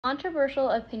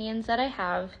Controversial opinions that I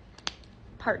have,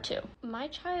 part 2. My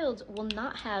child will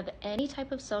not have any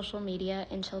type of social media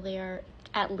until they are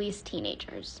at least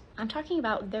teenagers. I'm talking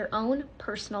about their own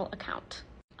personal account.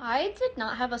 I did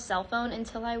not have a cell phone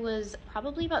until I was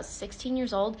probably about 16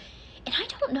 years old, and I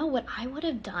don't know what I would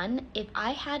have done if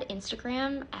I had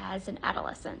Instagram as an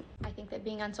adolescent. I think that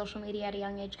being on social media at a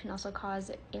young age can also cause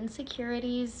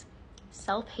insecurities,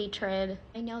 self-hatred.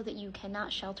 I know that you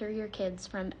cannot shelter your kids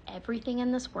from everything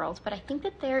in this world, but I think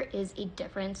that there is a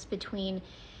difference between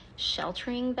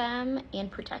sheltering them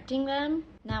and protecting them.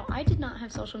 Now, I did not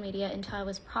have social media until I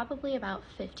was probably about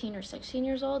 15 or 16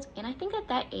 years old, and I think at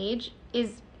that age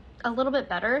is a little bit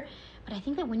better, but I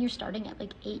think that when you're starting at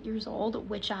like 8 years old,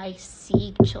 which I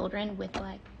see children with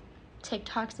like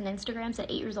TikToks and Instagrams at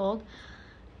 8 years old,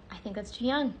 I think that's too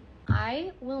young.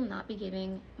 I will not be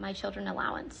giving my children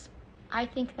allowance. I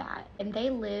think that when they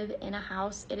live in a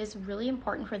house, it is really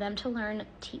important for them to learn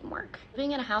teamwork.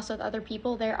 Living in a house with other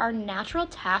people, there are natural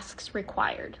tasks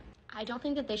required. I don't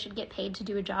think that they should get paid to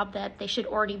do a job that they should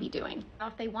already be doing. Now,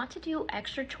 if they want to do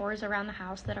extra chores around the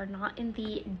house that are not in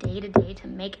the day-to-day to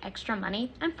make extra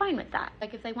money, I'm fine with that.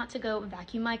 Like if they want to go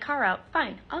vacuum my car out,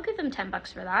 fine, I'll give them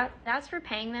 $10 for that. As for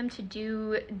paying them to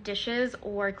do dishes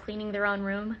or cleaning their own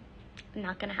room,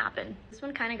 not gonna happen. This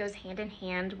one kind of goes hand in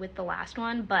hand with the last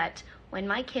one, but when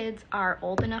my kids are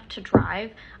old enough to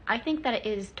drive, I think that it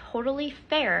is totally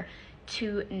fair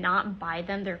to not buy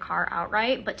them their car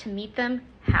outright, but to meet them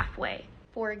halfway.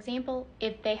 For example,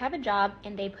 if they have a job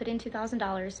and they put in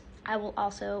 $2,000, I will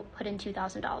also put in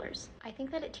 $2,000. I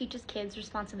think that it teaches kids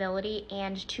responsibility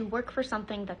and to work for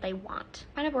something that they want.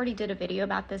 I kind of already did a video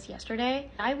about this yesterday.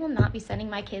 I will not be sending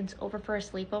my kids over for a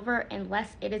sleepover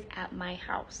unless it is at my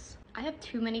house. I have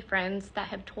too many friends that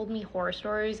have told me horror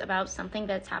stories about something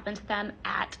that's happened to them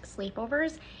at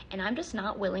sleepovers, and I'm just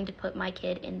not willing to put my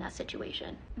kid in that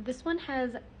situation. This one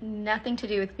has nothing to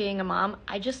do with being a mom.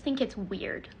 I just think it's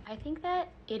weird. I think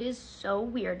that it is so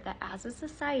weird that as a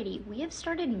society, we have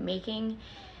started making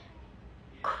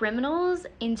criminals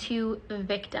into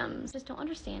victims. I just don't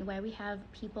understand why we have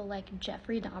people like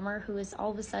Jeffrey Dahmer, who is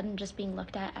all of a sudden just being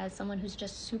looked at as someone who's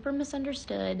just super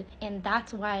misunderstood, and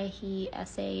that's why he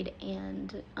essayed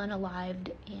and unalived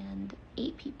and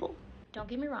ate people. Don't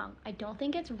get me wrong, I don't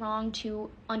think it's wrong to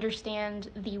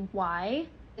understand the why.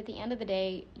 At the end of the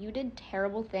day, you did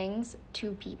terrible things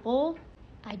to people.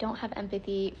 I don't have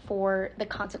empathy for the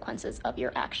consequences of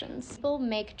your actions. People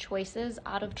make choices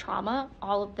out of trauma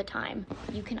all of the time.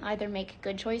 You can either make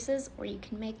good choices or you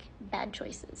can make bad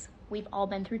choices. We've all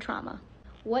been through trauma.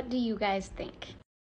 What do you guys think?